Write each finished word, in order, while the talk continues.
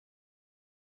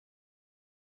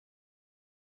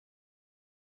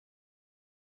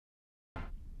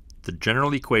The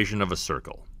general equation of a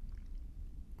circle.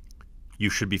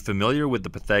 You should be familiar with the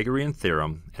Pythagorean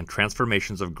Theorem and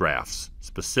transformations of graphs,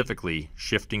 specifically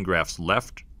shifting graphs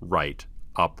left, right,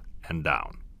 up, and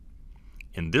down.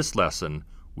 In this lesson,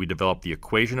 we develop the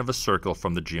equation of a circle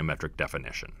from the geometric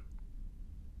definition.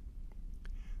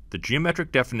 The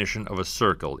geometric definition of a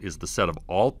circle is the set of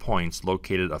all points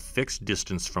located a fixed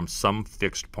distance from some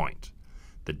fixed point.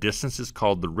 The distance is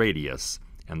called the radius,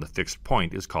 and the fixed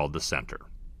point is called the center.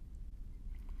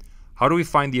 How do we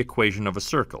find the equation of a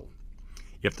circle?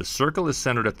 If the circle is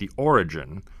centered at the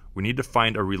origin, we need to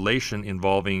find a relation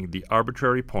involving the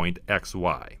arbitrary point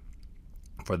xy.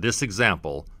 For this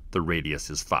example, the radius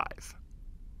is 5.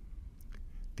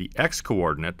 The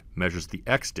x-coordinate measures the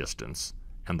x distance,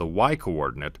 and the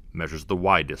y-coordinate measures the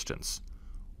y distance.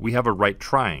 We have a right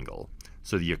triangle,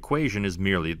 so the equation is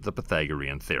merely the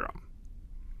Pythagorean theorem.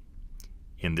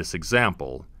 In this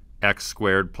example, x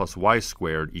squared plus y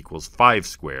squared equals 5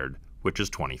 squared, which is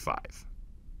 25.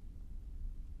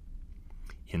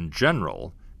 In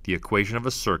general, the equation of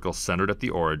a circle centered at the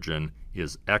origin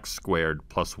is x squared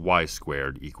plus y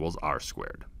squared equals r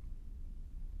squared.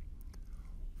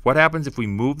 What happens if we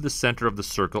move the center of the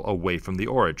circle away from the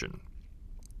origin?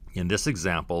 In this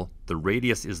example, the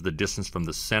radius is the distance from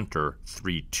the center,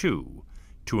 3, 2,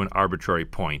 to an arbitrary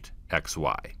point,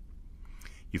 xy.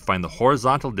 You find the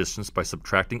horizontal distance by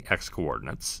subtracting x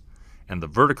coordinates, and the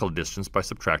vertical distance by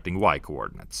subtracting y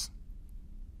coordinates.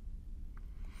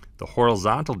 The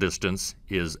horizontal distance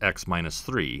is x minus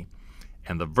 3,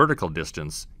 and the vertical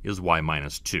distance is y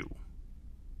minus 2.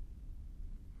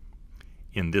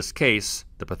 In this case,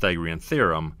 the Pythagorean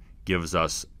theorem gives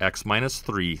us x minus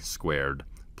 3 squared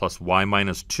plus y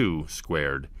minus 2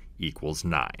 squared equals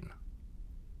 9.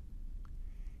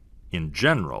 In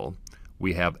general,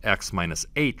 we have x minus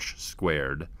h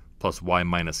squared plus y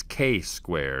minus k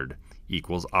squared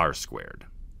equals r squared.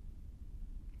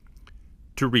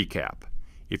 To recap,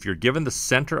 if you're given the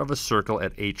center of a circle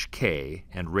at hk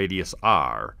and radius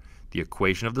r, the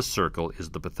equation of the circle is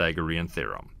the Pythagorean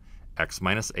theorem. X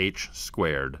minus h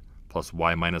squared plus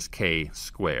y minus k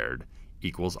squared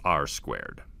equals r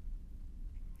squared.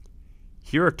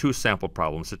 Here are two sample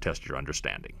problems to test your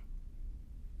understanding.